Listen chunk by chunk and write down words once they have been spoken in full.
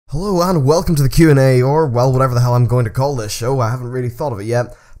Hello and welcome to the Q&A, or well, whatever the hell I'm going to call this show. I haven't really thought of it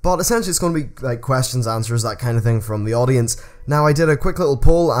yet, but essentially it's going to be like questions, answers, that kind of thing from the audience. Now, I did a quick little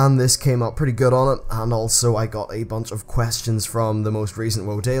poll and this came out pretty good on it, and also I got a bunch of questions from the most recent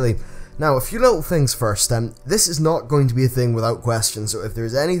WoW Daily. Now, a few little things first. This is not going to be a thing without questions, so if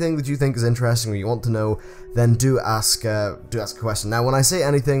there's anything that you think is interesting or you want to know, then do ask a question. Now, when I say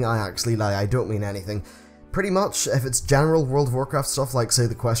anything, I actually lie. I don't mean anything. Pretty much, if it's general World of Warcraft stuff, like say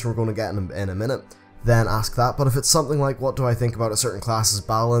the question we're going to get in a minute, then ask that. But if it's something like, what do I think about a certain class's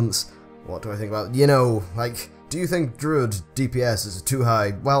balance? What do I think about, you know, like, do you think Druid DPS is too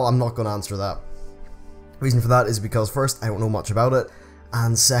high? Well, I'm not going to answer that. The reason for that is because, first, I don't know much about it,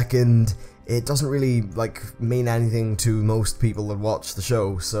 and second, it doesn't really, like, mean anything to most people that watch the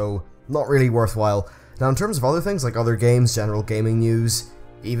show, so not really worthwhile. Now, in terms of other things, like other games, general gaming news,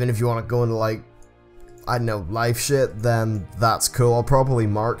 even if you want to go into, like, I don't know, live shit, then that's cool. I'll probably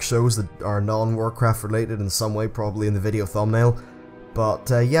mark shows that are non-Warcraft related in some way, probably in the video thumbnail. But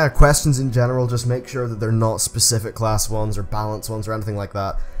yeah, questions in general, just make sure that they're not specific class ones or balance ones or anything like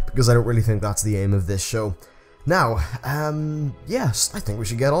that, because I don't really think that's the aim of this show. Now, yes, I think we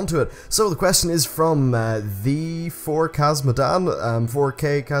should get onto it. So the question is from the 4Kazmadan,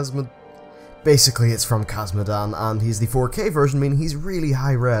 4K Kazmadan. Basically, it's from Kazmadan, and he's the 4K version, meaning he's really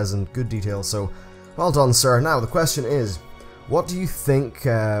high res and good detail, so well done, sir. Now, the question is, what do you think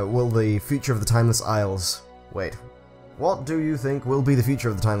will the future of the Timeless Isles... Wait. What do you think will be the future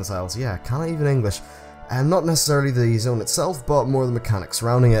of the Timeless Isles? Yeah, can I even English? Not necessarily the zone itself, but more the mechanics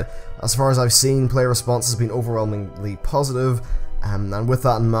surrounding it. As far as I've seen, player response has been overwhelmingly positive, and with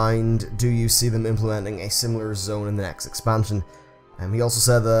that in mind, do you see them implementing a similar zone in the next expansion? He also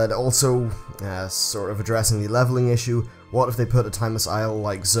said that also, sort of addressing the leveling issue, what if they put a Timeless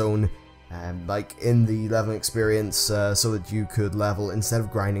Isle-like zone like in the leveling experience, so that you could level instead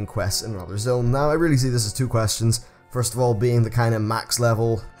of grinding quests in another zone. Now, I really see this as two questions. First of all, being the kind of max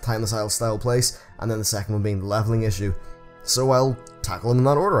level Timeless Isle style place, and then the second one being the leveling issue. So I'll tackle them in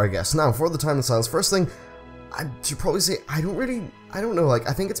that order, I guess. Now, for the Timeless Isles, first thing, I should probably say, I don't know, like,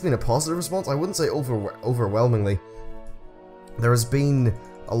 I think it's been a positive response. I wouldn't say overwhelmingly. There has been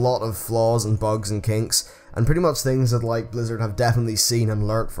a lot of flaws and bugs and kinks, and pretty much things that like Blizzard have definitely seen and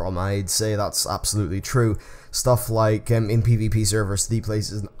learnt from. I'd say that's absolutely true. Stuff like in PvP servers, the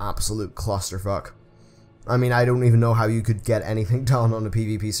place is an absolute clusterfuck. I mean, I don't even know how you could get anything done on a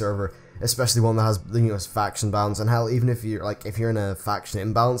PvP server, especially one that has, you know, faction balance. And hell, even if you're like, if you're in a faction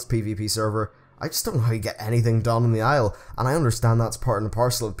imbalanced PvP server, I just don't know how you get anything done in the Isle. And I understand that's part and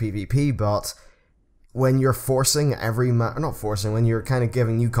parcel of PvP, but when you're forcing when you're kind of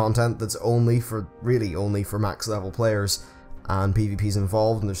giving new content that's really only for max level players, and PvP's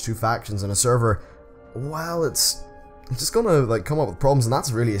involved, and there's two factions in a server, well, it's just gonna like come up with problems, and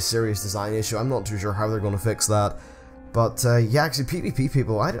that's really a serious design issue. I'm not too sure how they're gonna fix that. But yeah, actually, PvP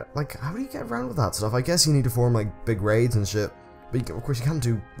people, like, how do you get around with that stuff? I guess you need to form like big raids and shit, but of course you can't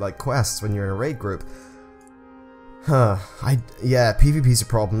do like quests when you're in a raid group. Yeah, PvP's a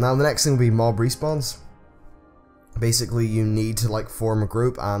problem. Now, the next thing will be mob respawns. Basically, you need to, like, form a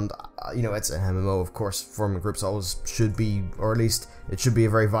group, and, you know, it's an MMO, of course, forming groups always should be, or at least, it should be a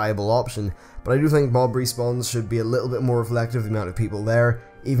very viable option, but I do think mob respawns should be a little bit more reflective of the amount of people there,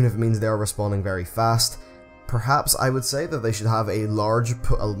 even if it means they are respawning very fast. Perhaps I would say that they should have a larger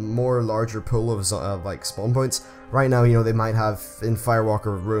pool of, like, spawn points. Right now, you know, they might have, in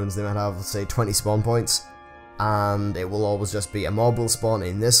Firewalker Ruins, they might have, let's say, 20 spawn points, and it will always just be a mob will spawn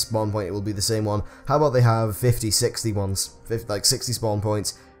in this spawn point, it will be the same one. How about they have 50, 60 ones, like 60 spawn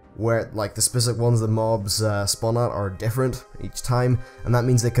points, where like the specific ones the mobs spawn at are different each time, and that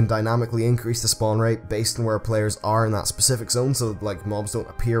means they can dynamically increase the spawn rate based on where players are in that specific zone, so that, like, mobs don't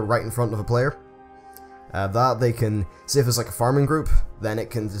appear right in front of a player. That they can, say if there's like a farming group, then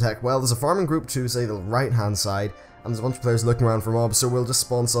it can detect, well, there's a farming group to, say, the right hand side, and there's a bunch of players looking around for mobs, so we'll just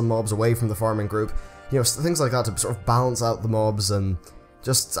spawn some mobs away from the farming group. You know, things like that to sort of balance out the mobs and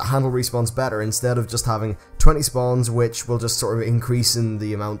just handle respawns better, instead of just having 20 spawns, which will just sort of increase in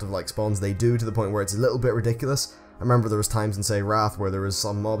the amount of, like, spawns they do to the point where it's a little bit ridiculous. I remember there was times in, say, Wrath where there was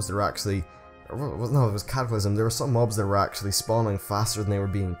some mobs that were actually, no, it was Cataclysm, there were some mobs that were actually spawning faster than they were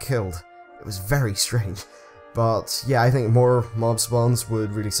being killed. It was very strange. But yeah, I think more mob spawns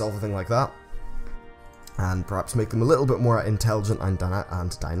would really solve a thing like that, and perhaps make them a little bit more intelligent and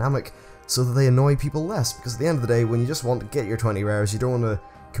dynamic, so that they annoy people less, because at the end of the day, when you just want to get your 20 rares, you don't want to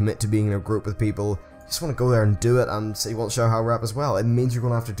commit to being in a group with people, you just want to go there and do it, and say you want to show how rep as well. It means you're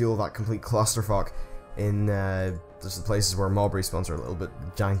going to have to deal with that complete clusterfuck in just the places where mob respawns are a little bit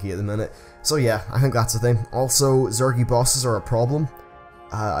janky at the minute. So yeah, I think that's the thing. Also, Zergy bosses are a problem.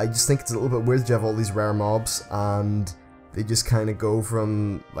 I just think it's a little bit weird that you have all these rare mobs, and they just kind of go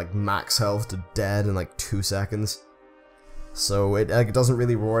from like max health to dead in like 2 seconds. So it doesn't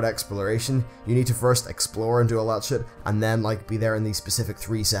really reward exploration. You need to first explore and do all that shit, and then like be there in these specific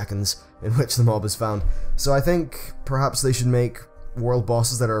 3 seconds in which the mob is found. So I think perhaps they should make world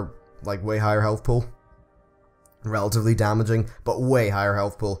bosses that are like way higher health pool, relatively damaging, but way higher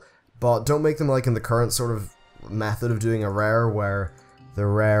health pool. But don't make them like in the current sort of method of doing a rare, where the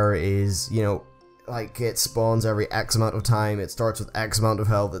rare is, you know, like it spawns every X amount of time, it starts with X amount of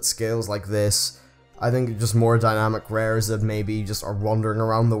health, it scales like this. I think just more dynamic rares that maybe just are wandering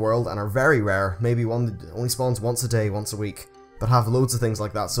around the world and are very rare, maybe one that only spawns once a day, once a week, but have loads of things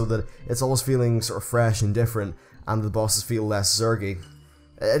like that, so that it's always feeling sort of fresh and different, and the bosses feel less zergy.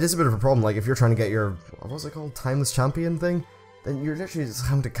 It is a bit of a problem, like if you're trying to get your, what's it called, timeless champion thing, then you're literally just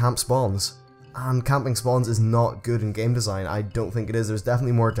having to camp spawns. And camping spawns is not good in game design. I don't think it is. There's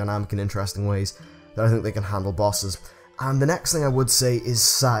definitely more dynamic and interesting ways that I think they can handle bosses. And the next thing I would say is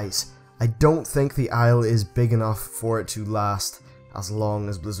size. I don't think the Isle is big enough for it to last as long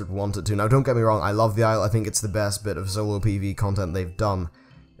as Blizzard wanted to. Now don't get me wrong, I love the Isle. I think it's the best bit of solo PvE content they've done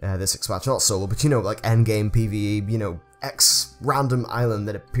this expansion. Not solo, but you know, like endgame PvE, you know, X random island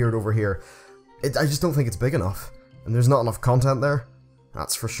that appeared over here. I just don't think it's big enough. And there's not enough content there.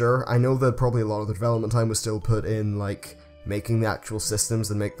 That's for sure. I know that probably a lot of the development time was still put in, like, making the actual systems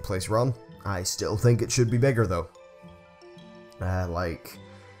that make the place run. I still think it should be bigger, though.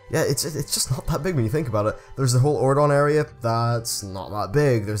 Yeah, it's just not that big when you think about it. There's the whole Ordon area, that's not that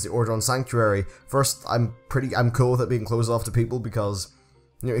big. There's the Ordon Sanctuary. First, I'm cool with it being closed off to people because,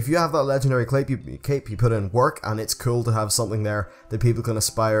 you know, if you have that legendary cape, you put in work, and it's cool to have something there that people can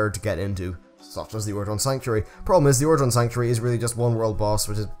aspire to get into, such as the Ordon Sanctuary. Problem is, the Ordon Sanctuary is really just one world boss,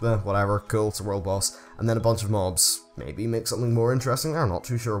 which is, whatever, cool, it's a world boss, and then a bunch of mobs. Maybe make something more interesting there, I'm not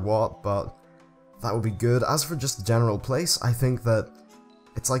too sure what, but that would be good. As for just the general place, I think that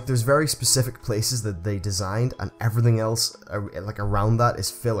it's like there's very specific places that they designed, and everything else like around that is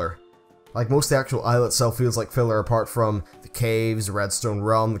filler. Like most of the actual isle itself feels like filler, apart from the caves, the Redstone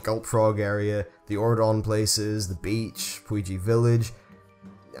Run, the Gulp Frog area, the Ordon places, the beach, Puiji Village.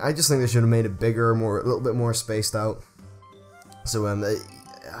 I just think they should have made it bigger, a little bit more spaced out. So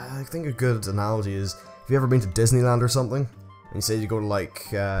I think a good analogy is, if you've ever been to Disneyland or something, and you say you go to like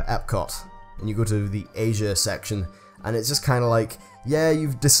Epcot, and you go to the Asia section, and it's just kind of like, yeah,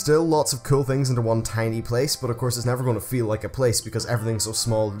 you've distilled lots of cool things into one tiny place, but of course it's never going to feel like a place because everything's so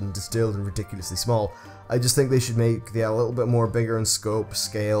small and distilled and ridiculously small. I just think they should make a little bit more bigger in scope,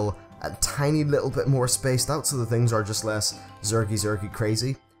 scale, a tiny little bit more spaced out so the things are just less zergy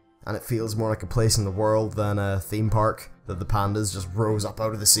crazy, and it feels more like a place in the world than a theme park that the pandas just rose up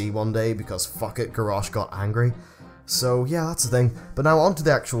out of the sea one day because fuck it, Garrosh got angry. So yeah, that's the thing. But now on to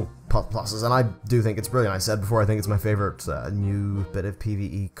the actual pluses, and I do think it's brilliant. I said before, I think it's my favourite new bit of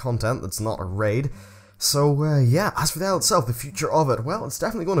PvE content that's not a raid. So yeah, as for the Isle itself, the future of it, well, it's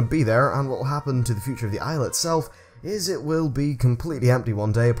definitely going to be there, and what will happen to the future of the Isle itself is it will be completely empty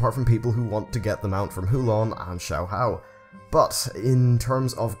one day, apart from people who want to get the mount from Hulon and Xiaohao. But in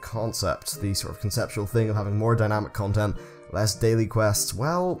terms of concept, the sort of conceptual thing of having more dynamic content, less daily quests,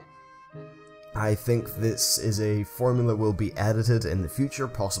 well, I think this is a formula that will be edited in the future,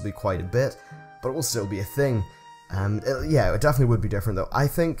 possibly quite a bit, but it will still be a thing. Yeah, it definitely would be different though. I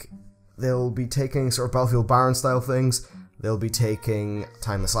think they'll be taking sort of Battlefield Baron style things, they'll be taking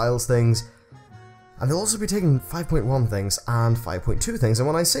Timeless Isles things, and they'll also be taking 5.1 things and 5.2 things, and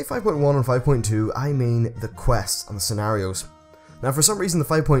when I say 5.1 and 5.2, I mean the quests and the scenarios. Now for some reason the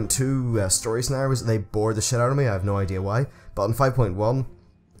 5.2 story scenarios, they bored the shit out of me, I have no idea why, but in 5.1,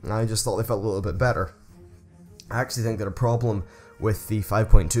 I just thought they felt a little bit better. I actually think that a problem with the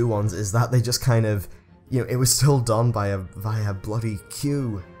 5.2 ones is that they just kind of, you know, it was still done via bloody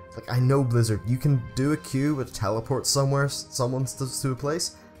queue. Like, I know Blizzard, you can do a queue but teleport someone to a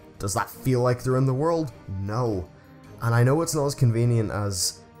place. Does that feel like they're in the world? No. And I know it's not as convenient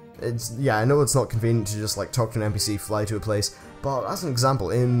as, I know it's not convenient to just like talk to an NPC, fly to a place, but as an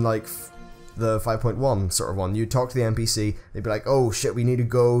example, in like the 5.1 sort of one, you talk to the NPC, they'd be like, oh shit, we need to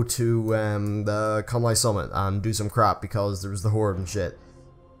go to the Conlai Summit and do some crap because there was the Horde and shit.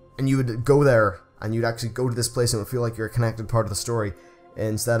 And you would go there, and you'd actually go to this place and it would feel like you're a connected part of the story,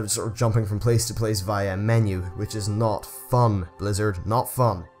 instead of sort of jumping from place to place via menu, which is not fun, Blizzard, not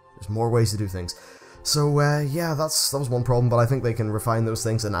fun. There's more ways to do things. So yeah, that was one problem, but I think they can refine those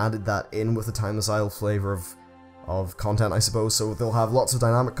things and added that in with the Timeless Isle flavour of content, I suppose, so they'll have lots of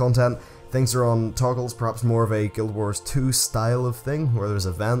dynamic content. Things are on toggles, perhaps more of a Guild Wars 2 style of thing, where there's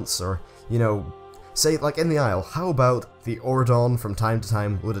events, or, you know, Say, like in the Isle, how about the Ordon from time to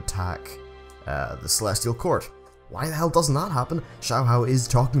time would attack the Celestial Court? Why the hell doesn't that happen? Xiaohao is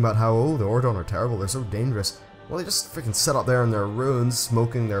talking about how, oh, the Ordon are terrible, they're so dangerous. Well, they just freaking sit up there in their ruins,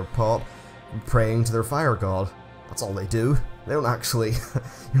 smoking their pot, praying to their fire god. That's all they do. They don't actually,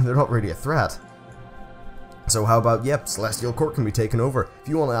 they're not really a threat. So how about, yep, Celestial Court can be taken over. If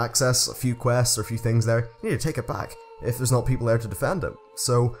you want to access a few quests or a few things there, you need to take it back, if there's not people there to defend it.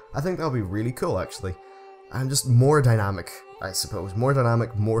 So I think that'll be really cool, actually. And just more dynamic, I suppose. More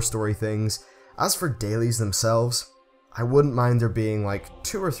dynamic, more story things. As for dailies themselves, I wouldn't mind there being like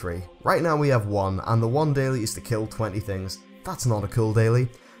 2 or 3. Right now we have 1, and the 1 daily is to kill 20 things. That's not a cool daily.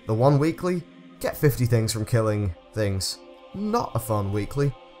 The 1 weekly, get 50 things from killing things. Not a fun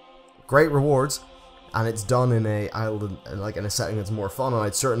weekly. Great rewards, and it's done in a island, like in a setting that's more fun, and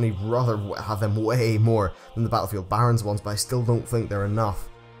I'd certainly rather have them way more than the Battlefield Barons ones, but I still don't think they're enough.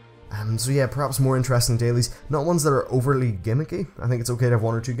 So yeah, perhaps more interesting dailies, not ones that are overly gimmicky. I think it's okay to have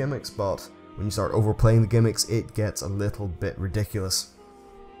 1 or 2 gimmicks, but when you start overplaying the gimmicks, it gets a little bit ridiculous.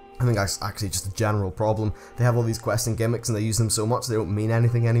 I think that's actually just a general problem. They have all these quests and gimmicks and they use them so much they don't mean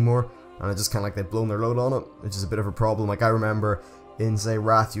anything anymore, and it's just kind of like they've blown their load on it, which is a bit of a problem. Like I remember in, say,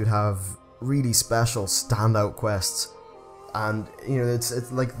 Wrath, you'd have really special standout quests, and you know,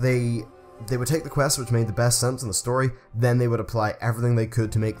 it's like they would take the quests which made the best sense in the story, then they would apply everything they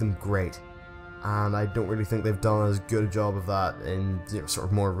could to make them great. And I don't really think they've done as good a job of that in, you know, sort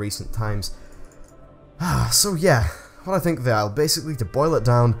of more recent times. So yeah, what I think of the Isle, basically to boil it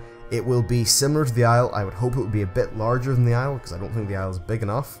down, it will be similar to the Isle. I would hope it would be a bit larger than the Isle, because I don't think the Isle is big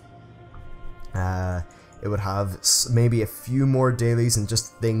enough. It would have maybe a few more dailies and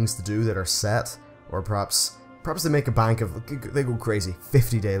just things to do that are set, or perhaps they make a bank of, they go crazy,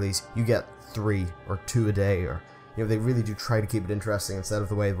 50 dailies, you get 3 or 2 a day, or you know, they really do try to keep it interesting instead of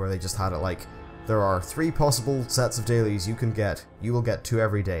the way where they just had it like, there are 3 possible sets of dailies you will get 2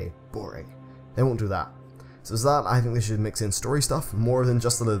 every day. Boring. They won't do that. So is that, I think they should mix in story stuff, more than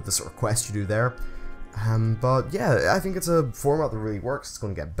just the sort of quest you do there. But yeah, I think it's a format that really works. It's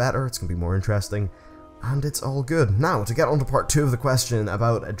going to get better, it's going to be more interesting, and it's all good. Now, to get on to part 2 of the question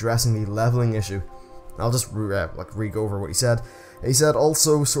about addressing the leveling issue, I'll just re-go over what he said. He said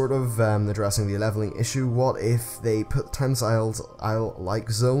also sort of addressing the leveling issue, what if they put Timeless Isle-like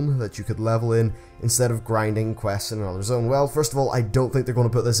zone that you could level in instead of grinding quests in another zone? Well, first of all, I don't think they're going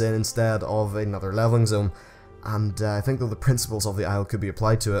to put this in instead of another leveling zone, and I think that the principles of the Isle could be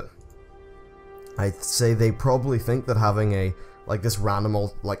applied to it. I'd say they probably think that having a this random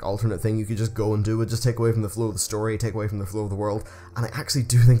alternate thing you could just go and do would just take away from the flow of the story, take away from the flow of the world, and I actually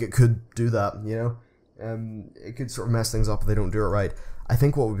do think it could do that, you know? It could sort of mess things up if they don't do it right. I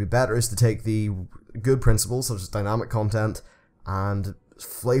think what would be better is to take the good principles, such as dynamic content, and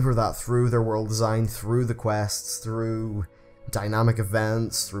flavor that through their world design, through the quests, through dynamic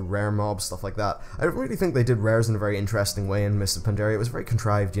events, through rare mobs, stuff like that. I don't really think they did rares in a very interesting way in Mists of Pandaria. It was very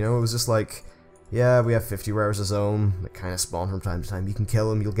contrived, you know? It was just like, yeah, we have 50 rares a zone that kind of spawn from time to time. You can kill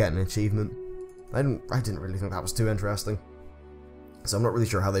them, you'll get an achievement. I didn't really think that was too interesting. So I'm not really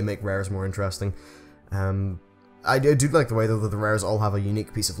sure how they make rares more interesting. I do like the way though that the rares all have a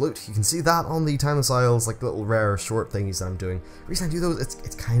unique piece of loot. You can see that on the Timeless Isles, like little rare short thingies that I'm doing. The reason I do those,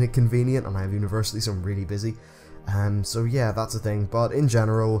 it's kind of convenient, and I have university, so I'm really busy. So yeah, that's a thing. But in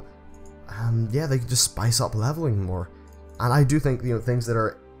general, yeah, they could just spice up leveling more. And I do think, you know, things that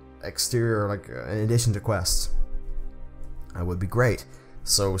are exterior, like in addition to quests, would be great.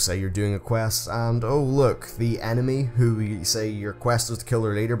 So say you're doing a quest and, oh look, the enemy who you say your quest was to kill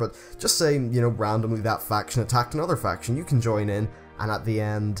their leader, but just say, you know, randomly that faction attacked another faction, you can join in, and at the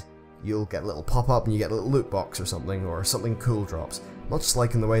end you'll get a little pop-up and you get a little loot box or something cool drops. Much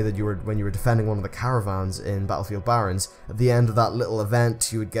like in the way that when you were defending one of the caravans in Battlefield Barons, at the end of that little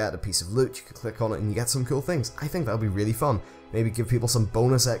event you would get a piece of loot, you could click on it and you get some cool things. I think that would be really fun. Maybe give people some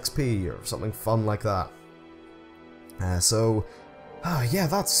bonus XP or something fun like that. Yeah,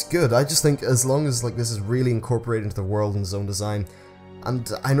 that's good. I just think as long as this is really incorporated into the world and zone design, and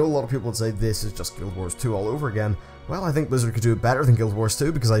I know a lot of people would say this is just Guild Wars 2 all over again. Well, I think Blizzard could do it better than Guild Wars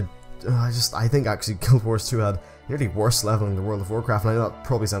 2, because I think actually Guild Wars 2 had nearly worse leveling than World of Warcraft, and I know that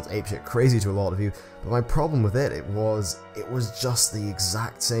probably sounds apeshit crazy to a lot of you, but my problem with it was just the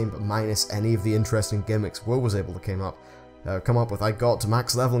exact same, but minus any of the interesting gimmicks WoW was able to come up with. I got to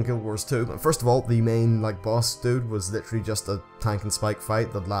max level in Guild Wars 2, but first of all, the main boss dude was literally just a tank and spike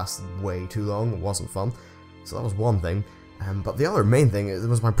fight that lasted way too long. It wasn't fun, so that was one thing. But the other main thing, it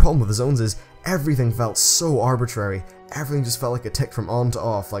was my problem with the zones, is everything felt so arbitrary. Everything just felt like it ticked from on to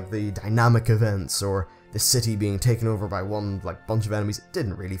off, like the dynamic events or the city being taken over by one bunch of enemies. It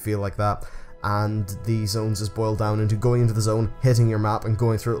didn't really feel like that. and the zones just boil down into going into the zone, hitting your map, and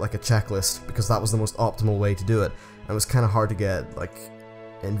going through it like a checklist, because that was the most optimal way to do it. And it was kind of hard to get, like,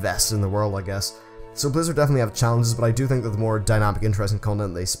 invested in the world, I guess. So Blizzard definitely have challenges, but I do think that the more dynamic, interesting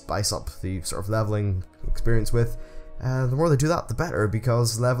content they spice up the sort of leveling experience with, the more they do that, the better,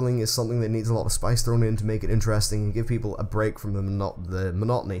 because leveling is something that needs a lot of spice thrown in to make it interesting and give people a break from the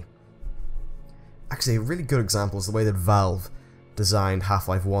monotony. Actually, a really good example is the way that Valve designed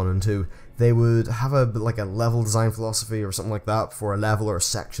Half-Life 1 and 2. They would have a level design philosophy or something like that for a level or a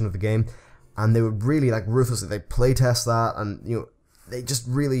section of the game, and they would really ruthlessly playtest that, and they just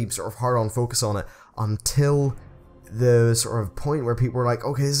really sort of hard on focus on it until the sort of point where people were like,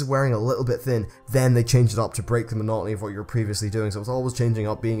 okay, this is wearing a little bit thin. Then they changed it up to break the monotony of what you were previously doing. So it's always changing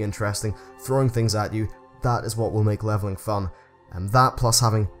up, being interesting, throwing things at you. That is what will make leveling fun. And that, plus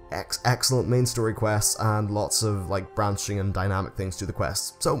having excellent main story quests and lots of branching and dynamic things to the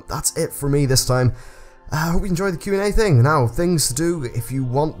quests. So that's it for me this time. I hope you enjoyed the Q&A thing. Now, things to do: if you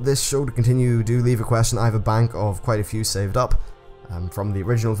want this show to continue, do leave a question. I have a bank of quite a few saved up from the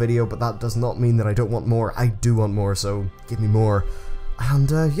original video, but that does not mean that I don't want more. I do want more, so give me more.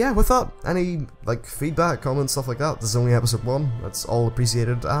 And yeah, with that, any feedback, comments, stuff like that, this is only episode 1. That's all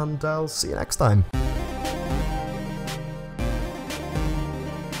appreciated, and I'll see you next time.